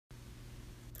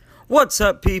What's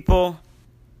up, people?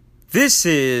 This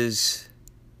is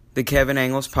the Kevin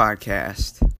Angles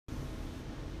Podcast.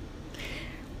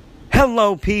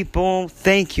 Hello, people.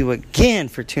 Thank you again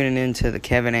for tuning into the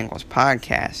Kevin Angles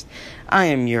Podcast. I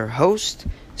am your host,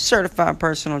 certified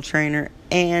personal trainer,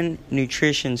 and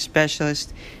nutrition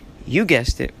specialist. You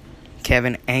guessed it,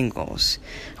 Kevin Angles.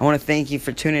 I want to thank you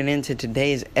for tuning into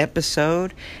today's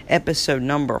episode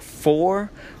number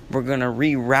 4. We're going to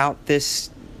reroute this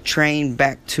train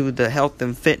back to the health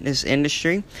and fitness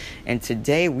industry. And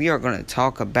today we are going to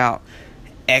talk about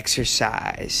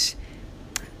exercise.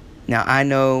 Now, I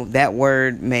know that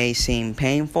word may seem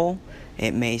painful.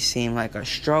 It may seem like a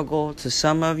struggle to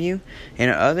some of you.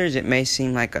 And to others, it may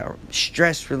seem like a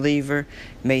stress reliever.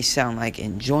 It may sound like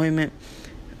enjoyment.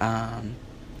 But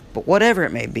whatever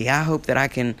it may be, I hope that I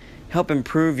can help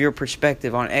improve your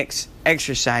perspective on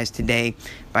exercise today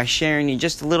by sharing you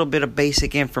just a little bit of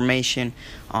basic information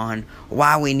on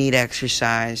why we need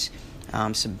exercise,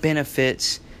 some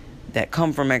benefits that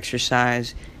come from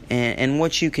exercise, and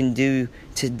what you can do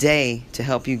today to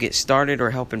help you get started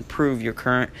or help improve your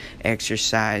current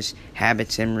exercise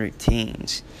habits and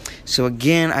routines. So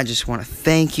again, I just want to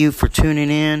thank you for tuning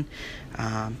in.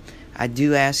 I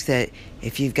do ask that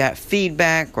if you've got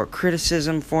feedback or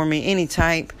criticism for me, any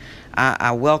type,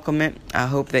 I welcome it. I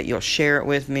hope that you'll share it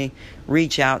with me.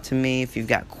 Reach out to me if you've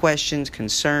got questions,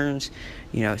 concerns,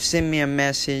 send me a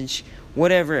message,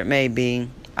 whatever it may be.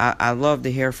 I love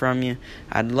to hear from you.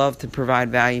 I'd love to provide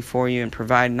value for you and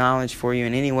provide knowledge for you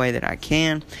in any way that I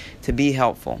can to be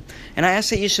helpful. And I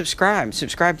ask that you subscribe.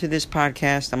 Subscribe to this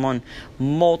podcast. I'm on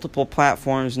multiple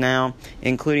platforms now,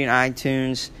 including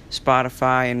iTunes,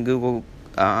 Spotify, and Google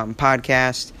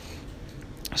Podcast.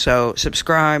 So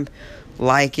subscribe,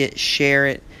 like it, share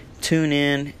it, tune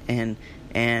in,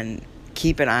 and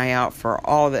keep an eye out for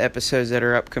all the episodes that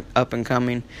are up and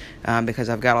coming, because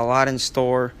I've got a lot in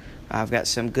store. I've got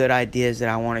some good ideas that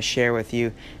I want to share with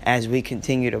you as we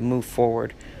continue to move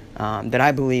forward, that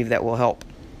I believe that will help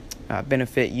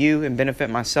benefit you and benefit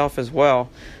myself as well,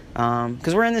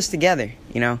 because we're in this together.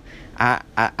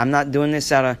 I'm not doing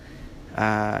this out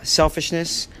of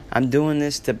selfishness. I'm doing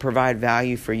this to provide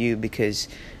value for you because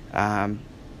the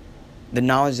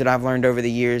knowledge that I've learned over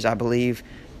the years, I believe,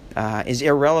 is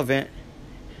irrelevant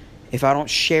if I don't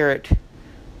share it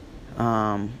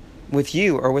with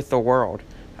you or with the world.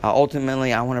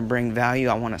 Ultimately, I want to bring value.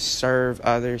 I want to serve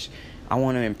others. I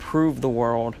want to improve the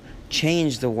world,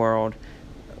 change the world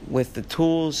with the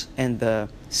tools and the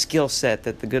skill set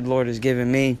that the good Lord has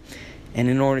given me. And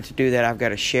in order to do that, I've got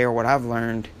to share what I've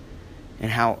learned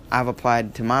and how I've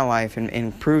applied to my life and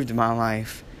improved my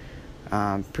life,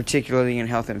 particularly in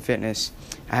health and fitness.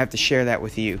 I have to share that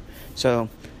with you. So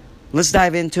let's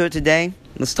dive into it today.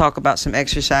 Let's talk about some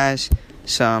exercise.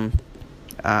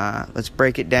 Let's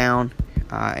break it down.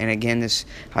 And again,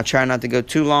 I'll try not to go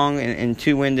too long and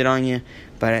too winded on you,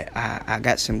 but I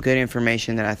got some good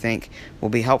information that I think will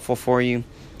be helpful for you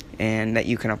and that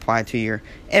you can apply to your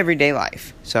everyday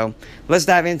life. So let's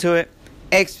dive into it.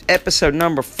 Episode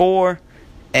number 4,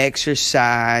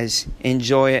 exercise.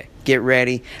 Enjoy it. Get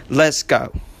ready. Let's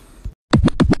go.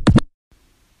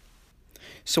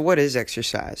 So what is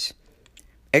exercise?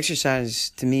 Exercise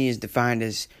to me is defined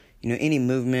as, any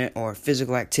movement or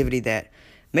physical activity that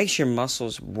makes your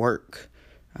muscles work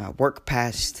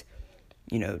past,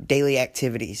 daily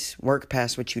activities, work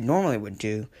past what you normally would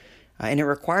do. And it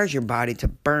requires your body to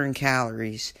burn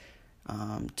calories,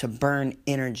 to burn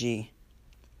energy.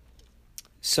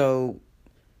 So,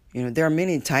 there are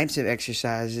many types of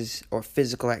exercises or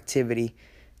physical activity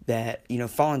that,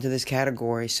 fall into this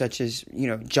category, such as,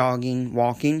 jogging,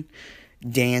 walking,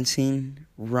 dancing,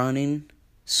 running,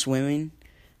 swimming,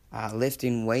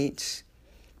 lifting weights,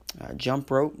 jump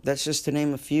rope. That's just to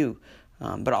name a few.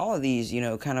 But all of these,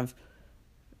 they kind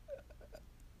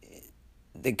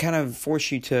of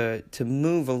force you to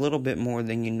move a little bit more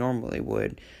than you normally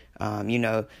would.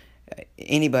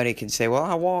 Anybody can say, well,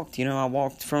 I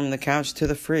walked from the couch to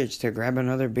the fridge to grab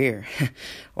another beer.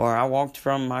 Or I walked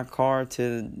from my car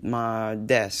to my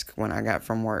desk when I got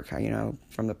from work,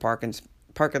 from the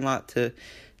parking lot to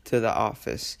the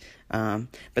office. But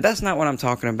that's not what I'm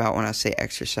talking about when I say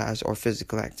exercise or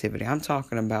physical activity. I'm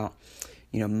talking about,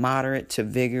 moderate to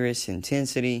vigorous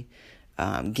intensity,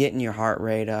 getting your heart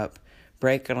rate up,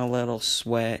 breaking a little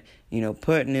sweat,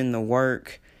 putting in the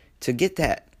work to get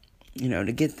that,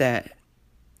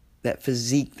 that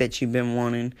physique that you've been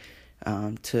wanting,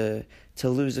 to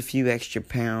lose a few extra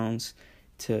pounds,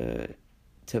 to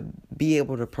be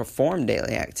able to perform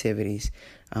daily activities.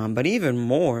 But even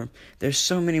more, there's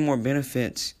so many more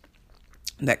benefits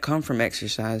that come from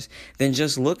exercise than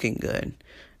just looking good.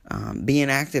 Being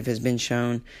active has been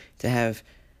shown to have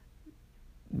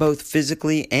both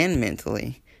physically and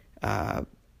mentally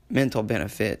mental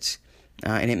benefits,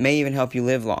 and it may even help you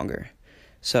live longer.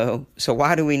 So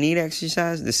why do we need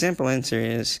exercise? The simple answer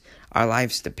is our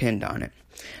lives depend on it.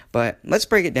 But let's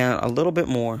break it down a little bit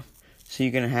more so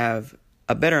you can have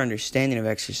a better understanding of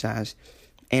exercise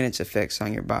and its effects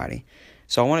on your body.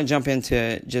 So I want to jump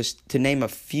into just to name a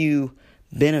few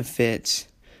benefits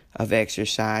of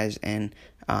exercise and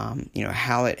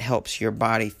how it helps your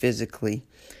body physically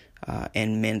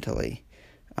and mentally.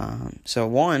 So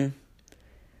one,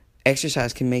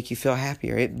 exercise can make you feel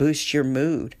happier. It boosts your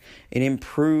mood. It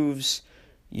improves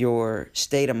your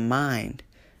state of mind.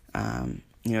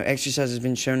 Exercise has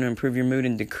been shown to improve your mood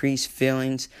and decrease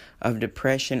feelings of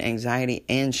depression, anxiety,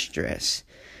 and stress.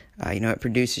 It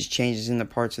produces changes in the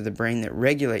parts of the brain that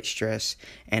regulate stress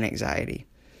and anxiety.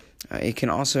 It can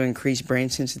also increase brain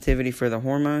sensitivity for the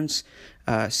hormones,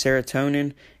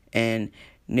 serotonin, and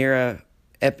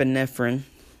norepinephrine.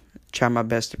 Try my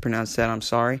best to pronounce that. I'm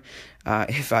sorry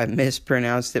if I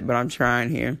mispronounced it, but I'm trying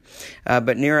here.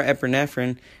 But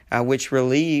norepinephrine, which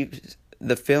relieves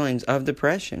the feelings of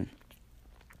depression.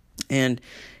 And,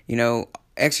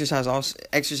 exercise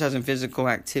and physical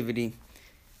activity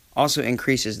also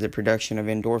increases the production of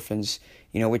endorphins,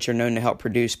 which are known to help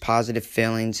produce positive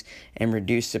feelings and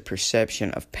reduce the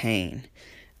perception of pain.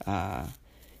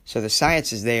 So the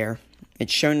science is there.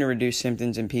 It's shown to reduce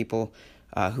symptoms in people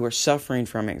who are suffering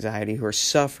from anxiety, who are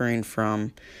suffering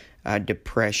from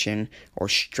depression or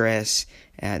stress.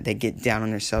 They get down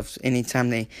on themselves.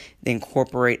 Anytime they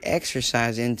incorporate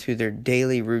exercise into their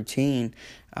daily routine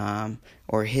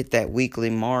or hit that weekly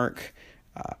mark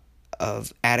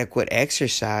of adequate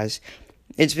exercise,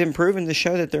 it's been proven to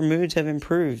show that their moods have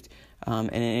improved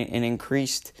and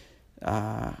increased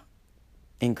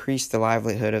the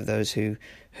livelihood of those who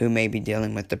may be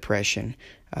dealing with depression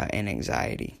and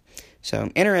anxiety.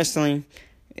 So interestingly,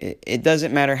 it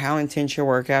doesn't matter how intense your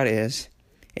workout is.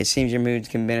 It seems your moods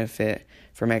can benefit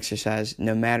from exercise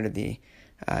no matter the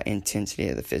intensity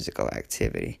of the physical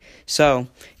activity. So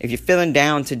if you're feeling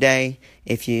down today,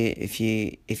 if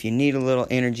you need a little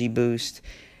energy boost,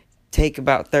 take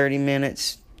about 30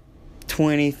 minutes,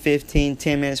 20, 15,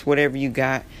 10 minutes, whatever you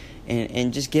got,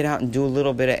 and just get out and do a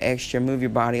little bit of extra. Move your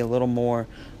body a little more,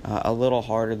 a little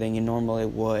harder than you normally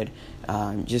would,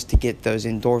 just to get those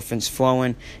endorphins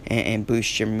flowing and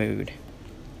boost your mood.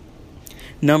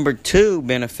 Number 2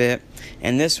 benefit,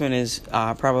 and this one is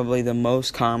probably the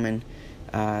most common,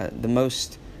 the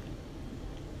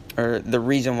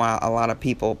reason why a lot of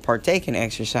people partake in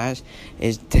exercise,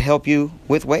 is to help you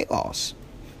with weight loss.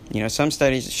 Some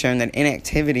studies have shown that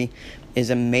inactivity is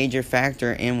a major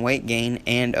factor in weight gain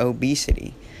and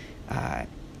obesity.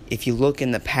 If you look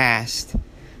in the past,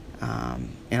 and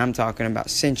I'm talking about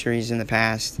centuries in the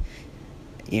past,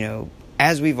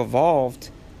 as we've evolved,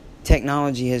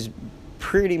 technology has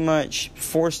pretty much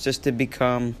forced us to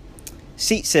become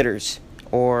seat sitters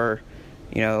or,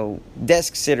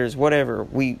 desk sitters, whatever.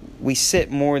 We sit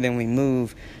more than we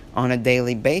move on a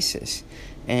daily basis.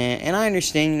 And I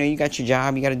understand, you got your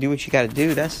job, you got to do what you got to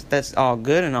do. That's all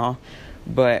good and all.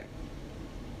 But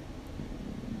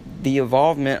the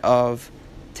evolvement of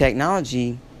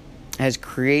technology has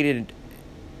created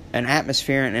an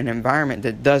atmosphere and an environment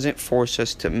that doesn't force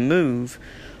us to move,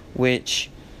 which,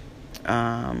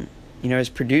 is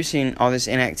producing all this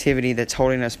inactivity that's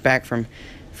holding us back from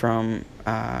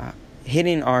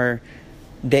hitting our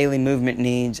daily movement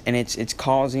needs, and it's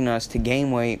causing us to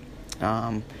gain weight,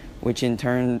 which in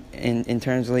turn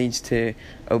leads to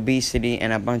obesity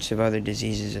and a bunch of other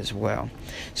diseases as well.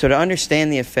 So to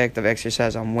understand the effect of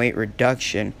exercise on weight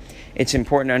reduction, it's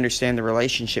important to understand the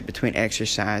relationship between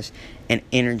exercise and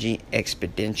energy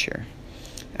expenditure.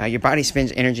 Your body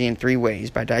spends energy in 3 ways: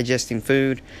 by digesting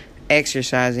food,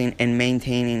 exercising, and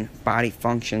maintaining body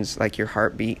functions like your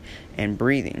heartbeat and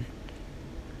breathing.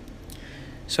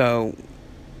 So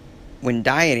when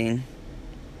dieting,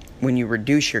 when you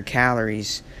reduce your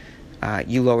calories,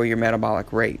 you lower your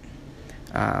metabolic rate,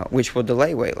 which will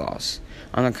delay weight loss.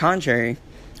 On the contrary,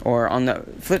 or on the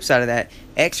flip side of that,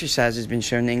 exercise has been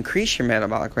shown to increase your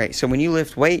metabolic rate. So when you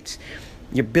lift weights,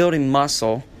 you're building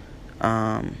muscle,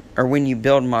 or when you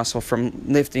build muscle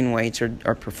from lifting weights or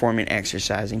performing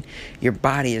exercising, your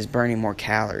body is burning more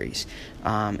calories.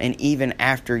 And even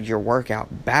after your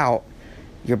workout bout,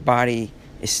 your body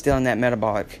is still in that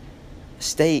metabolic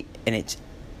state, and it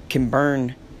can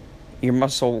burn. Your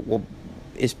muscle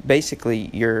is basically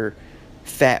your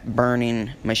fat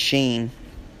burning machine,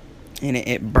 and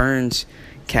it burns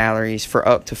calories for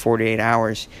up to 48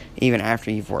 hours even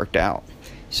after you've worked out.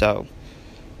 So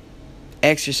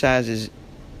exercise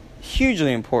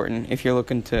hugely important if you're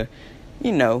looking to,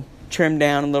 trim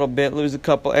down a little bit, lose a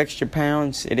couple extra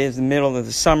pounds. It is the middle of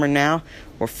the summer now.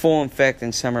 We're full effect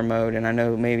in summer mode, and I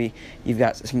know maybe you've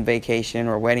got some vacation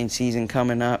or wedding season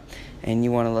coming up, and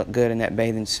you want to look good in that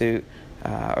bathing suit,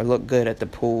 or look good at the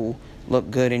pool,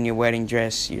 look good in your wedding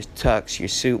dress, your tux, your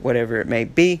suit, whatever it may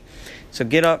be. So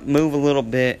get up, move a little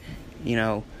bit,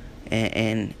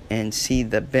 and see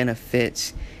the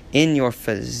benefits in your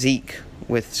physique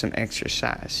with some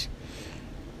exercise.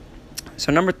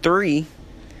 So number 3,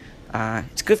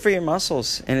 it's good for your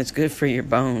muscles and it's good for your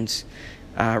bones.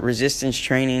 Resistance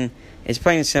training is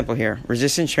plain and simple here.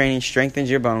 Resistance training strengthens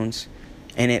your bones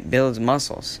and it builds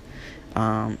muscles.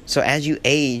 So as you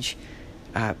age,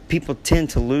 people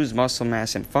tend to lose muscle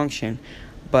mass and function,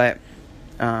 and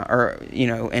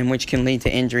which can lead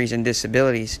to injuries and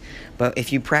disabilities. But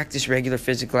if you practice regular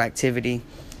physical activity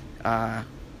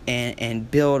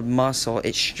and build muscle,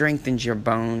 it strengthens your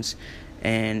bones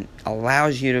and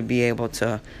allows you to be able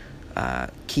to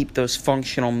keep those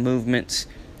functional movements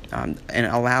and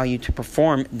allow you to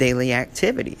perform daily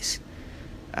activities.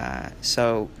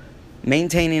 So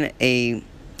maintaining a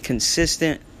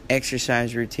consistent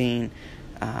exercise routine,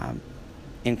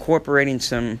 incorporating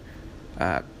some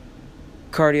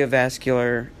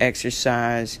cardiovascular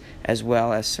exercise as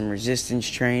well as some resistance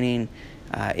training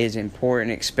is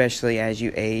important, especially as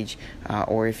you age,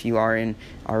 or if you are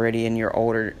already in your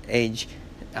older age.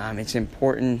 It's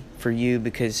important for you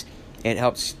because it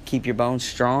helps keep your bones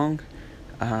strong.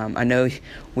 I know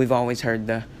we've always heard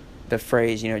the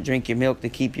phrase, drink your milk to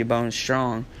keep your bones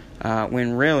strong,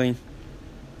 when really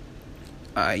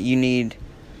you need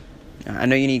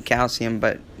calcium,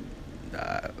 but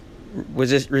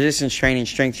resistance training,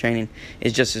 strength training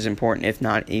is just as important, if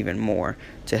not even more,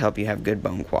 to help you have good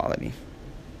bone quality.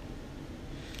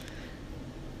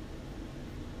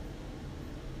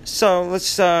 So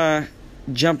let's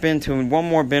jump into one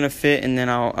more benefit, and then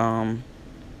I'll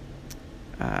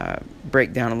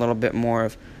break down a little bit more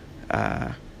of.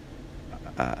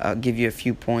 I'll give you a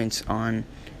few points on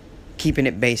keeping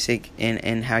it basic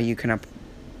and how you can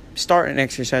start an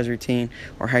exercise routine,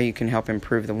 or how you can help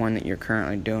improve the one that you're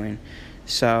currently doing.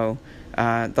 So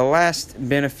the last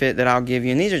benefit that I'll give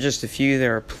you, and these are just a few,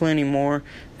 there are plenty more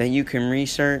that you can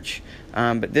research,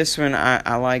 but this one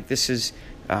I like. This is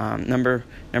number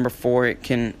 4. It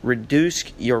can reduce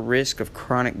your risk of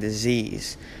chronic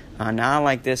disease. Now I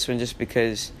like this one just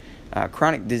because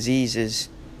chronic disease is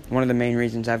one of the main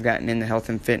reasons I've gotten into health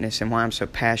and fitness, and why I'm so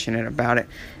passionate about it,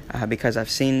 because I've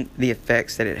seen the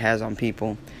effects that it has on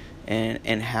people,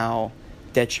 and how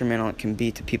detrimental it can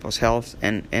be to people's health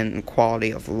and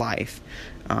quality of life.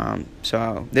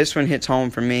 So this one hits home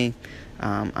for me.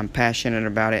 I'm passionate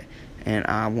about it, and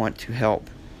I want to help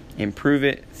improve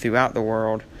it throughout the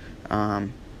world. But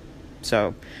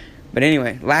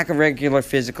anyway, lack of regular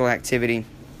physical activity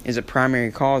is a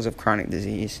primary cause of chronic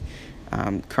disease.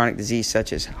 Chronic disease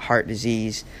such as heart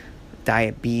disease,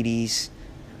 diabetes,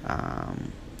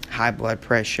 high blood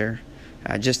pressure,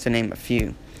 just to name a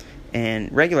few.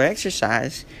 And regular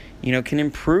exercise, can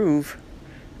improve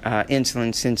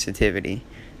insulin sensitivity.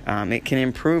 It can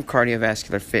improve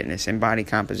cardiovascular fitness and body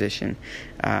composition,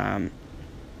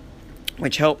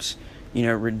 which helps,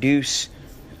 reduce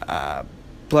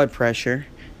blood pressure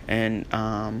and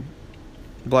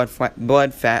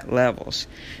blood fat levels.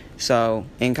 So,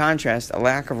 in contrast, a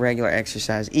lack of regular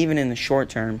exercise, even in the short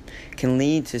term, can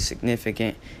lead to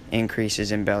significant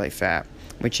increases in belly fat,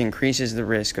 which increases the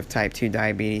risk of type 2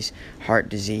 diabetes, heart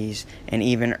disease, and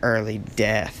even early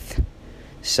death.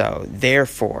 So,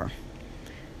 therefore,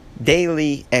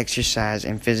 daily exercise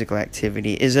and physical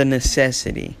activity is a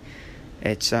necessity.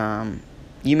 It's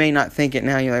you may not think it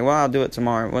now. You're like, well, I'll do it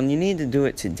tomorrow. Well, you need to do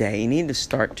it today. You need to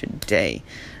start today.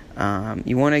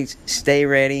 You want to stay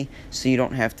ready so you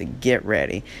don't have to get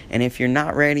ready. And if you're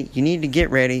not ready, you need to get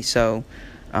ready. So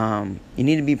you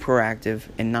need to be proactive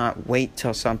and not wait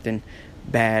till something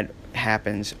bad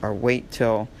happens, or wait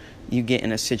till you get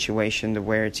in a situation to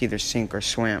where it's either sink or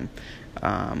swim.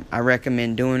 I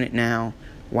recommend doing it now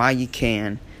while you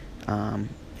can. And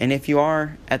if you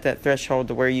are at that threshold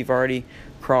to where you've already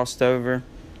crossed over,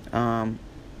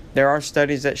 there are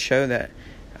studies that show that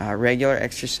regular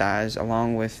exercise,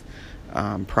 along with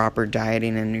proper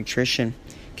dieting and nutrition,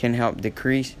 can help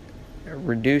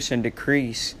reduce and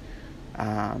decrease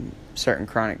certain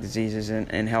chronic diseases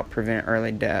and help prevent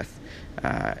early death,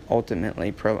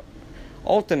 ultimately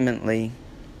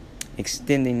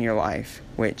extending your life,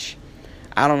 which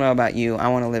I don't know about you. I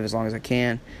want to live as long as I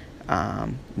can,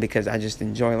 because I just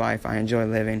enjoy life. I enjoy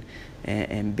living,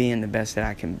 and being the best that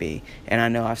I can be. And I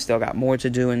know I've still got more to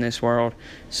do in this world,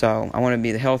 so I want to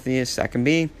be the healthiest I can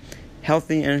be,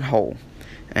 healthy and whole.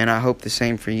 And I hope the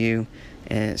same for you.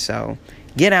 And so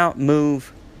get out,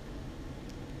 move,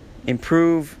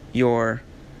 improve your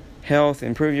health,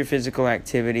 improve your physical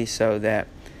activity so that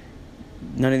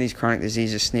none of these chronic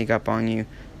diseases sneak up on you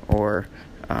or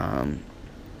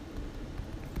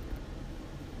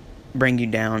bring you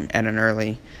down at an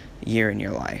early year in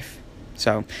your life.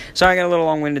 So, sorry I got a little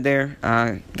long-winded there.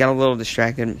 Got a little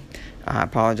distracted. I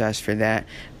apologize for that.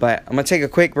 But I'm going to take a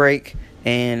quick break,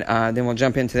 and then we'll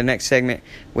jump into the next segment,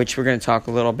 which we're going to talk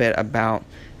a little bit about.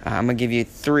 I'm going to give you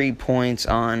 3 points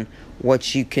on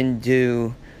what you can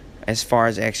do as far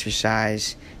as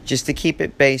exercise, just to keep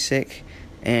it basic,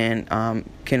 and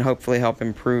can hopefully help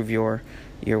improve your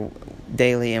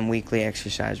daily and weekly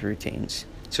exercise routines.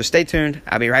 So stay tuned.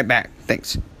 I'll be right back.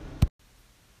 Thanks.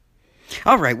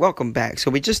 All right, welcome back.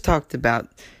 So we just talked about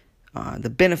the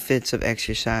benefits of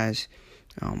exercise,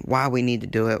 why we need to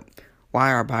do it,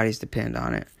 why our bodies depend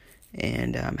on it,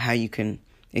 and how you can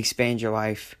expand your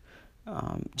life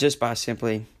just by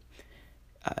simply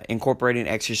incorporating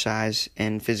exercise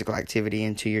and physical activity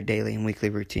into your daily and weekly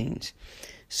routines.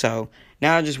 So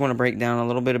now I just want to break down a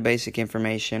little bit of basic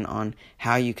information on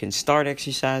how you can start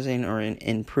exercising or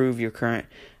improve your current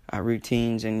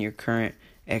routines and your current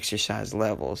exercise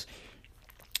levels.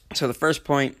 So the first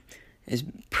point is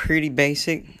pretty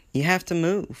basic. You have to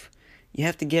move. You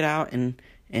have to get out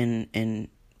and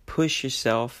push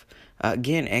yourself.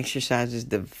 Again, exercise is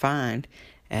defined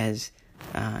as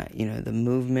the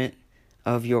movement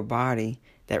of your body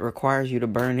that requires you to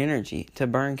burn energy, to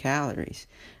burn calories.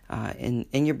 And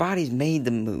your body's made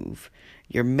to move.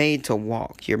 You're made to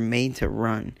walk. You're made to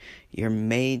run. You're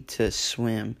made to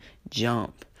swim,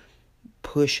 jump,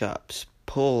 push-ups,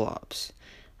 pull-ups,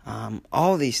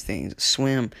 all these things,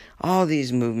 swim, all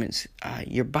these movements.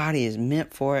 Your body is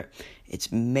meant for it.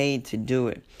 It's made to do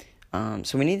it.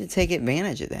 So we need to take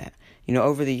advantage of that.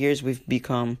 Over the years, we've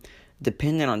become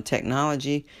dependent on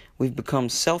technology. We've become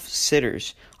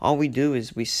self-sitters. All we do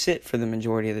is we sit for the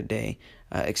majority of the day,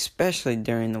 especially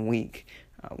during the week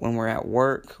when we're at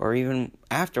work, or even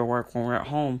after work when we're at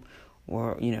home,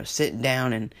 or sitting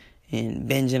down and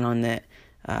binging on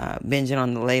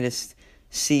the latest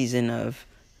season of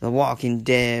The Walking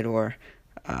Dead, or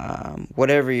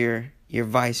whatever your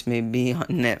vice may be on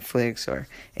Netflix or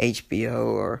HBO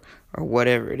or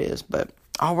whatever it is. But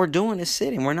all we're doing is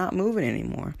sitting. We're not moving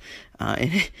anymore.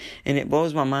 And it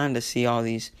blows my mind to see all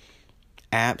these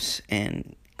apps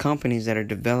and companies that are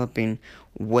developing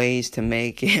ways to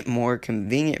make it more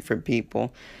convenient for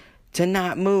people to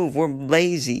not move. We're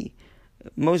lazy.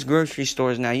 Most grocery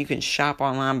stores now, you can shop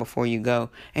online before you go,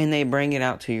 and they bring it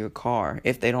out to your car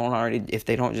if they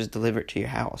don't just deliver it to your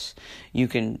house. You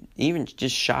can even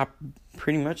just shop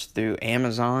pretty much through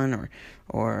Amazon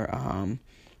or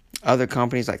other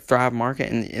companies like Thrive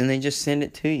Market, and they just send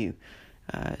it to you.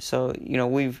 So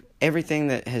everything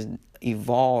that has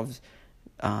evolved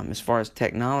as far as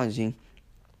technology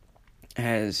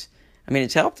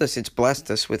it's helped us, it's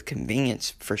blessed us with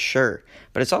convenience for sure,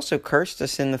 but it's also cursed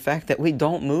us in the fact that we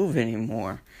don't move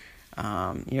anymore.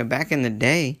 Back in the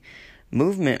day,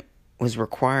 movement was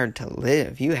required to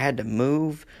live. You had to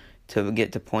move to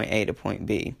get to point A to point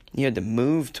B. You had to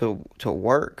move to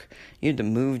work. You had to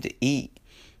move to eat.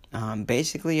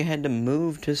 Basically, you had to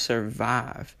move to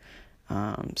survive.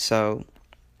 So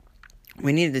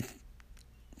we needed to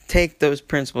take those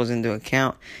principles into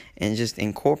account and just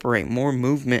incorporate more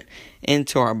movement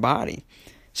into our body.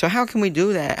 So how can we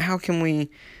do that? How can we,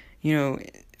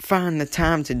 find the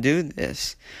time to do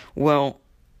this? Well,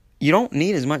 you don't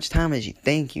need as much time as you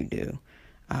think you do.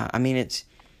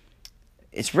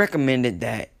 It's recommended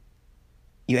that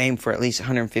you aim for at least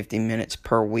 150 minutes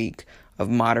per week of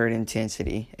moderate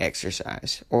intensity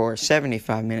exercise, or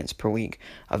 75 minutes per week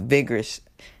of vigorous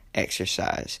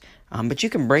exercise. But you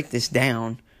can break this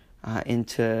down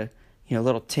into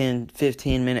little 10,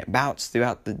 15-minute bouts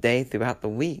throughout the day, throughout the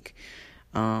week.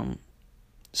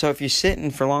 So if you're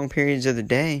sitting for long periods of the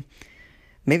day,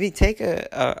 maybe take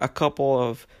a couple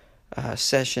of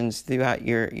sessions throughout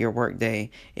your work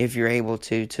day, if you're able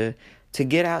to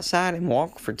get outside and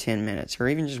walk for 10 minutes, or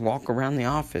even just walk around the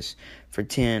office for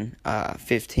 10,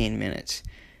 15 minutes.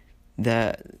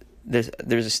 There's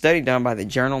a study done by the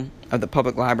Journal of the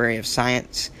Public Library of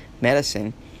Science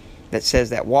Medicine that says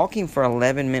that walking for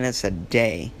 11 minutes a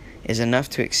day is enough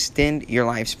to extend your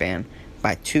lifespan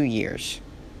by 2 years.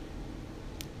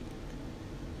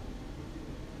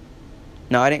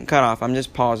 No, I didn't cut off. I'm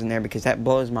just pausing there because that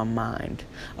blows my mind.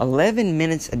 11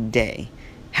 minutes a day.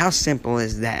 How simple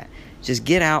is that? Just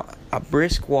get out a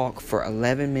brisk walk for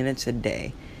 11 minutes a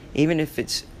day, even if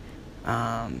it's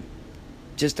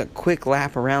just a quick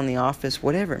lap around the office,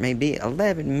 whatever it may be,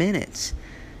 11 minutes.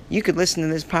 You could listen to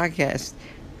this podcast,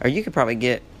 or you could probably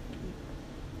get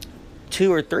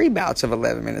 2 or 3 bouts of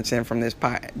 11 minutes in from this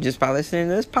just by listening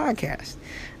to this podcast.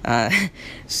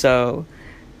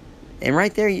 And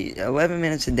right there, 11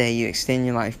 minutes a day, you extend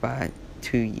your life by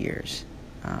 2 years.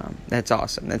 That's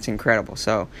awesome. That's incredible.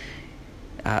 So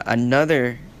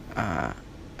another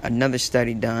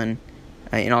study done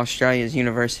in Australia's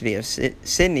University of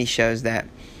Sydney shows that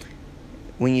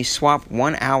when you swap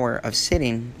 1 hour of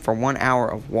sitting for 1 hour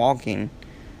of walking,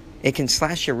 it can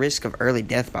slash your risk of early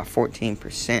death by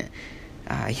 14%.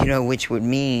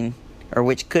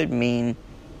 Which could mean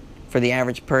for the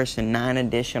average person 9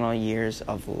 additional years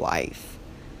of life.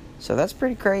 So that's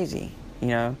pretty crazy.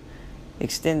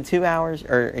 Extend 2 hours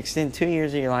or extend 2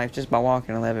 years of your life just by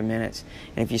walking 11 minutes.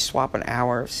 And if you swap an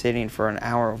hour of sitting for an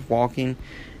hour of walking,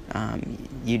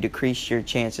 you decrease your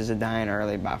chances of dying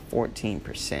early by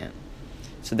 14%.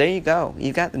 So there you go.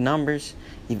 You've got the numbers.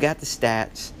 You've got the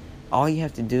stats. All you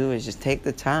have to do is just take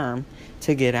the time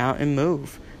to get out and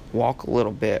move. Walk a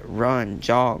little bit. Run,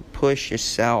 jog, push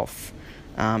yourself.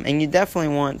 And you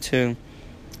definitely want to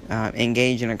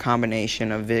engage in a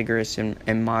combination of vigorous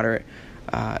and moderate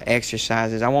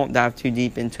exercises. I won't dive too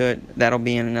deep into it. That'll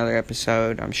be in another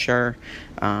episode, I'm sure.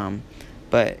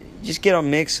 But just get a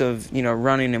mix of,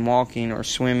 running and walking or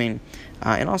swimming.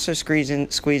 And also squeeze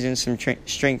in some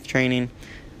strength training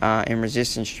and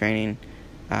resistance training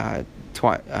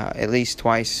at least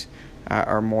twice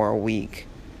or more a week,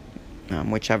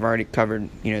 which I've already covered,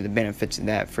 the benefits of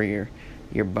that for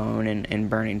your bone and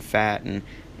burning fat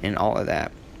and all of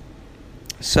that.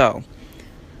 So,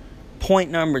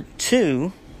 point number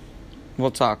 2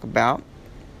 we'll talk about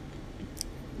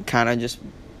kind of just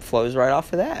flows right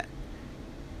off of that.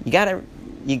 You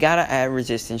gotta add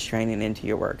resistance training into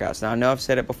your workouts. Now, I know I've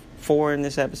said it before in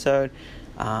this episode,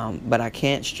 but I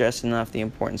can't stress enough the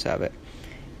importance of it.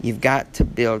 You've got to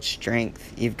build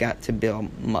strength. You've got to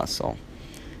build muscle.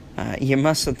 Your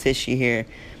muscle tissue here,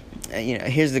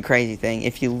 here's the crazy thing.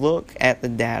 If you look at the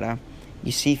data,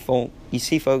 you see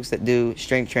folks that do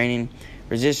strength training,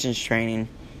 resistance training,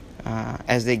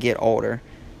 as they get older,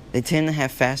 they tend to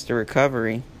have faster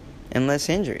recovery and less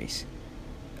injuries.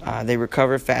 They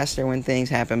recover faster when things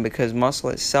happen because muscle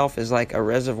itself is like a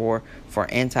reservoir for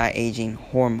anti-aging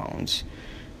hormones.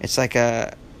 It's like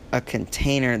a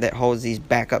container that holds these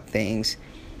backup things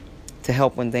to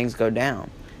help when things go down.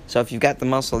 So if you've got the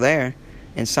muscle there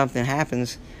and something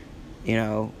happens,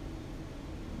 your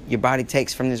body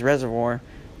takes from this reservoir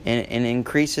and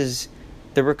increases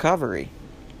the recovery.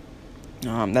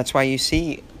 That's why you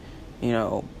see,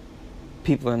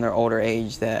 people in their older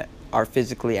age that are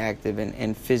physically active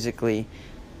and physically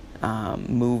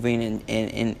moving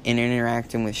and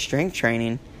interacting with strength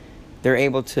training, they're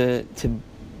able to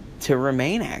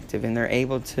remain active, and they're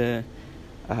able to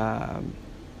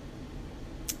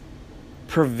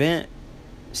prevent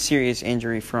serious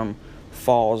injury from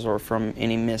falls or from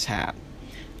any mishap.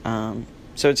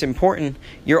 So it's important.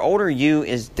 Your older you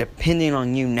is depending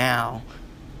on you now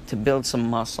to build some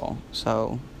muscle.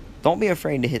 So don't be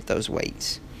afraid to hit those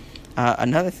weights.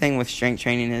 Another thing with strength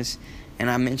training is, and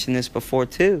I mentioned this before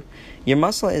too, your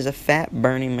muscle is a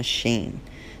fat-burning machine.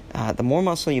 The more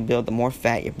muscle you build, the more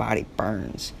fat your body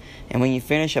burns. And when you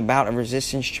finish a bout of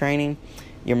resistance training,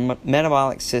 your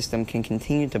metabolic system can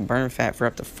continue to burn fat for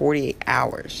up to 48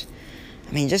 hours.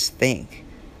 I mean, just think.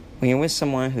 When you're with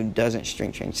someone who doesn't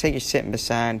strength train, say you're sitting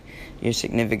beside your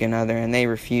significant other and they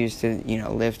refuse to,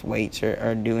 lift weights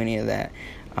or do any of that,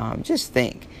 just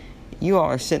think. You all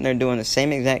are sitting there doing the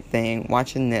same exact thing,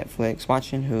 watching Netflix,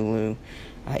 watching Hulu,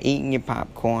 eating your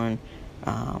popcorn,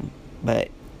 but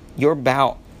your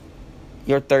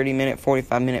 30-minute,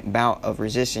 45-minute bout of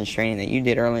resistance training that you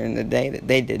did earlier in the day that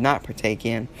they did not partake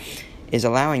in is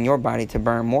allowing your body to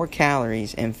burn more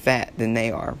calories and fat than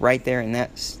they are right there in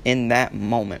that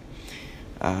moment.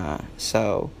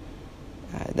 So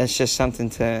that's just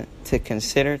something to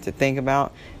consider, to think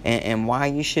about, and why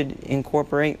you should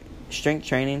incorporate strength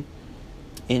training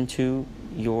into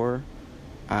your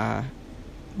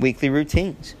weekly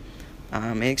routines.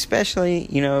 And especially,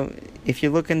 if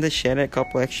you're looking to shed a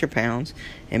couple extra pounds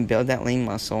and build that lean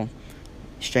muscle,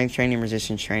 strength training,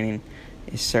 resistance training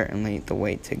is certainly the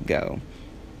way to go.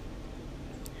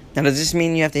 Now, does this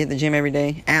mean you have to hit the gym every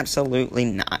day? Absolutely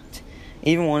not.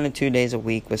 Even 1 to 2 days a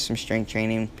week with some strength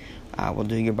training will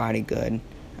do your body good,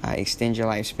 extend your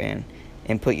lifespan,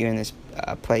 and put you in this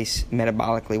place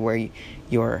metabolically where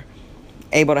you're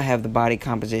able to have the body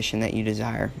composition that you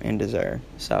desire and deserve.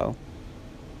 So,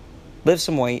 lift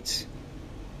some weights,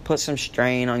 put some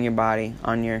strain on your body,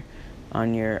 on your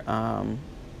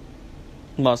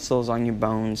muscles, on your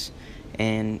bones.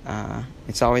 And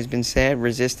it's always been said,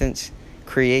 resistance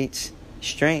creates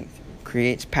strength,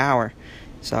 creates power.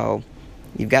 So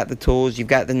you've got the tools, you've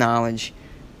got the knowledge,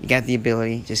 you got the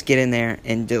ability. Just get in there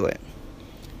and do it.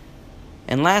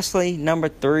 And lastly, number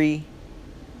 3,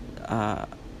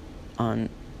 on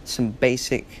some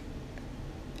basic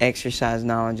exercise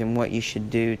knowledge and what you should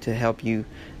do to help you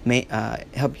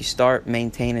start,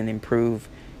 maintain, and improve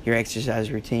your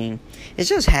exercise routine. It's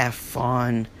just have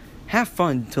fun. Have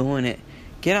fun doing it.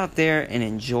 Get out there and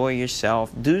enjoy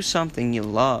yourself. Do something you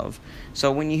love.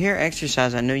 So when you hear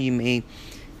exercise, I know you may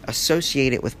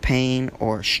associate it with pain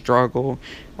or struggle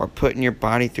or putting your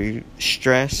body through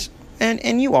stress.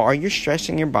 And you're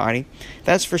stressing your body.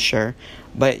 That's for sure.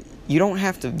 But you don't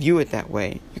have to view it that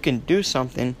way. You can do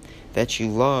something that you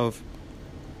love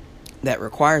that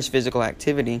requires physical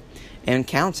activity and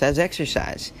counts as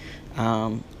exercise.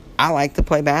 I like to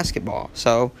play basketball,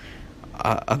 so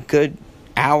a good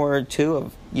hour or two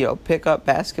of pick up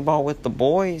basketball with the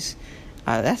boys.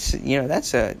 That's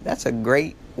a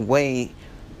great way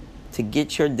to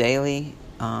get your daily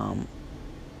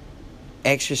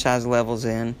exercise levels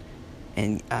in,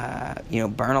 and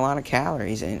burn a lot of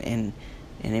calories and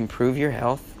improve your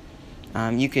health.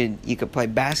 You could play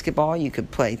basketball, you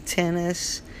could play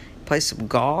tennis, play some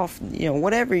golf,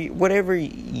 whatever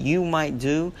you might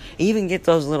do. Even get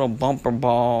those little bumper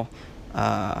ball,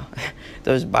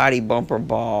 those body bumper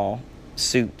ball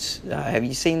suits. Have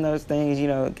you seen those things?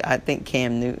 I think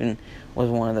Cam Newton was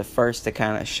one of the first to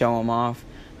kind of show them off.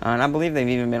 And I believe they've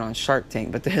even been on Shark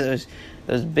Tank. But they're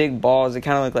those big balls that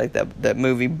kind of look like that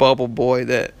movie Bubble Boy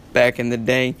that back in the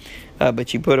day.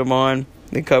 But you put them on,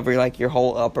 they cover like your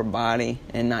whole upper body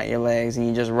and not your legs, and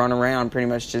you just run around pretty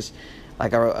much just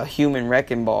like a human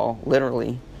wrecking ball,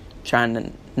 literally trying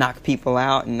to knock people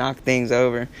out and knock things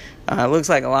over. It looks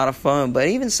like a lot of fun, but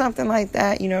even something like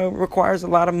that, requires a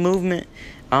lot of movement.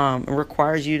 It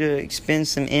requires you to expend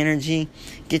some energy,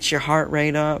 get your heart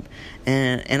rate up,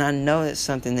 and I know it's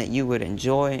something that you would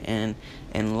enjoy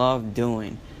and love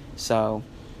doing. So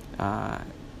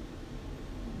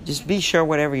just be sure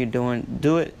whatever you're doing,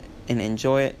 do it and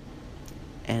enjoy it,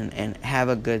 and have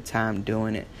a good time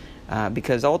doing it.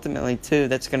 Because ultimately, too,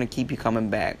 that's going to keep you coming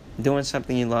back. Doing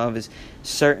something you love is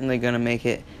certainly going to make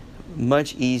it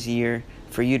much easier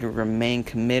for you to remain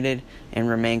committed and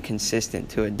remain consistent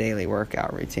to a daily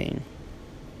workout routine.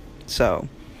 So,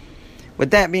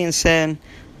 with that being said,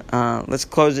 let's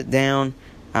close it down.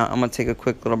 I'm going to take a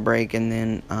quick little break and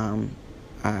then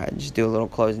just do a little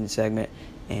closing segment,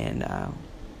 and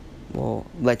we'll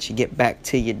let you get back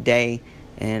to your day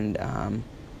and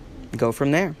go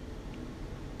from there.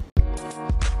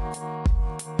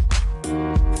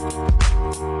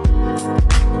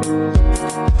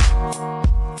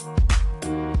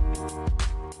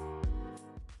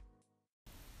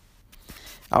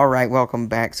 All right, welcome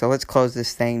back. So let's close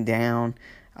this thing down.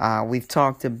 We've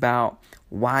talked about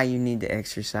why you need to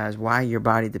exercise, why your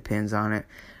body depends on it,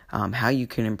 how you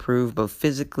can improve both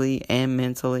physically and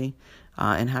mentally,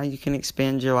 and how you can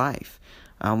expand your life.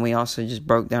 We also just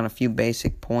broke down a few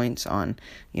basic points on,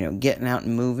 getting out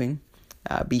and moving.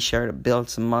 Be sure to build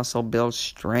some muscle, build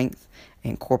strength,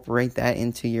 incorporate that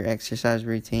into your exercise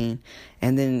routine,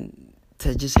 and then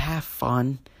to just have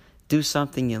fun, do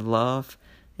something you love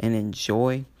and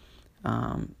enjoy,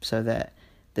 so that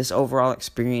this overall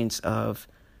experience of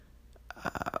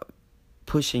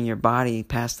pushing your body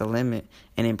past the limit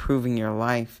and improving your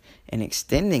life and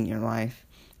extending your life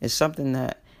is something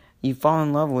that you fall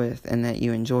in love with and that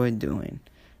you enjoy doing.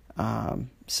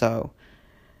 So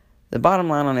the bottom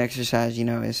line on exercise,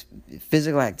 is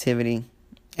physical activity.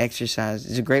 Exercise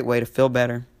is a great way to feel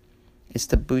better. It's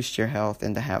to boost your health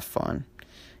and to have fun.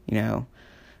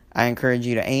 I encourage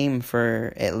you to aim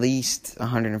for at least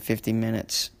 150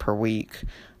 minutes per week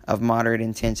of moderate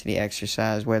intensity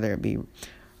exercise, whether it be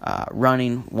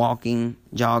running, walking,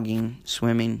 jogging,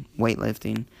 swimming,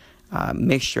 weightlifting.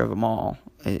 Mixture of them all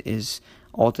is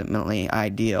ultimately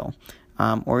ideal.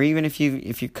 Or even if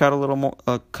you cut a little more,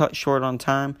 cut short on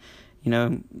time,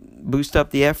 boost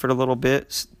up the effort a little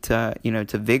bit to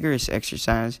vigorous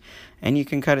exercise, and you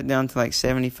can cut it down to like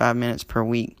 75 minutes per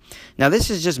week. Now this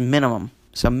is just minimum.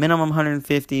 So minimum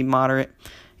 150 moderate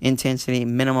intensity,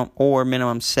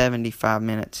 minimum 75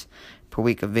 minutes per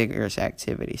week of vigorous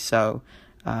activity. So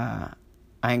I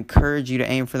encourage you to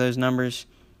aim for those numbers.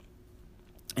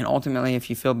 And ultimately, if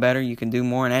you feel better, you can do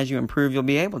more. And as you improve, you'll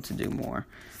be able to do more.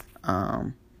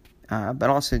 But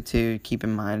also to keep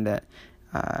in mind that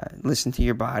listen to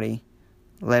your body,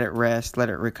 let it rest, let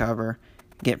it recover,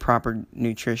 get proper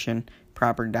nutrition,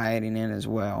 proper dieting in as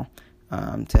well,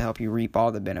 to help you reap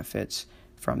all the benefits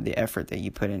from the effort that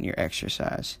you put in your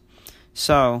exercise.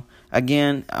 So,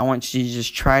 again, I want you to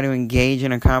just try to engage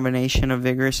in a combination of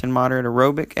vigorous and moderate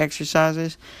aerobic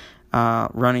exercises,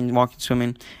 running, walking,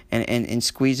 swimming, and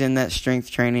squeeze in that strength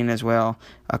training as well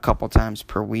a couple times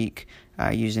per week,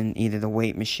 using either the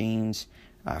weight machines,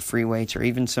 free weights, or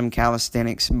even some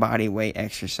calisthenics body weight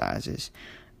exercises.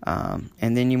 And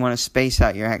then you want to space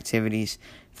out your activities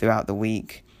throughout the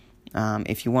week.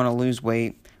 If you want to lose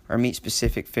weight or meet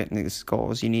specific fitness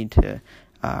goals, you need to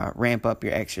ramp up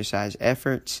your exercise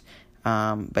efforts.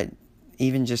 But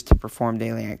even just to perform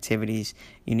daily activities,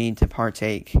 you need to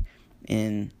partake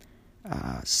in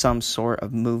some sort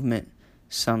of movement,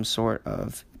 some sort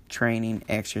of training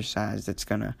exercise that's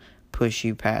going to push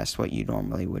you past what you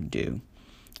normally would do.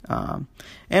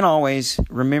 And always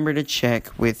remember to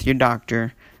check with your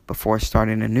doctor before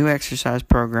starting a new exercise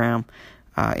program,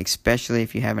 especially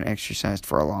if you haven't exercised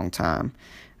for a long time.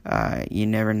 You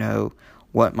never know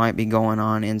what might be going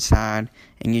on inside,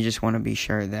 and you just want to be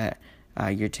sure that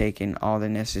you're taking all the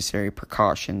necessary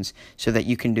precautions so that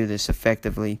you can do this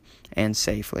effectively and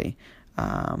safely,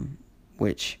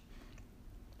 which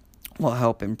will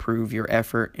help improve your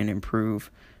effort and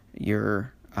improve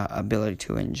your ability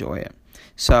to enjoy it.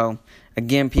 So,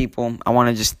 again, people, I want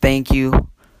to just thank you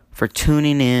for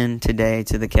tuning in today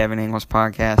to the Kevin Angles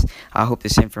podcast. I hope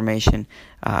this information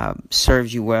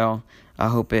serves you well. I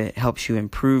hope it helps you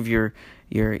improve your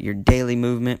daily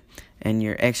movement and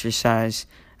your exercise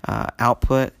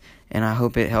output, and I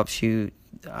hope it helps you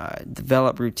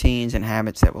develop routines and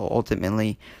habits that will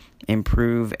ultimately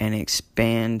improve and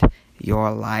expand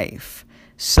your life.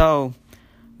 So,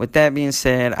 with that being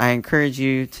said, I encourage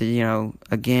you to,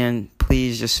 again,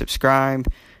 please just subscribe,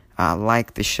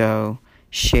 like the show,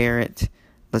 share it.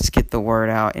 Let's get the word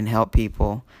out and help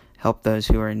people, help those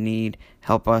who are in need,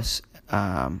 help us,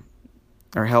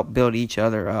 or help build each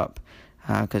other up,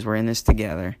 because we're in this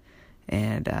together.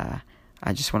 And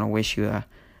I just want to wish you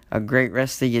a great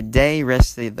rest of your day,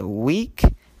 rest of the week,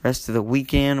 rest of the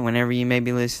weekend, whenever you may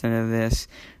be listening to this.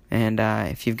 And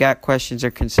if you've got questions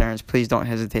or concerns, please don't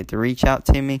hesitate to reach out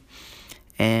to me.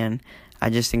 And I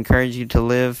just encourage you to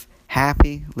live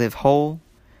happy, live whole,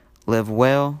 live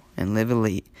well, and live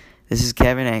elite. This is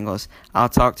Kevin Angles. I'll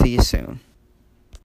talk to you soon.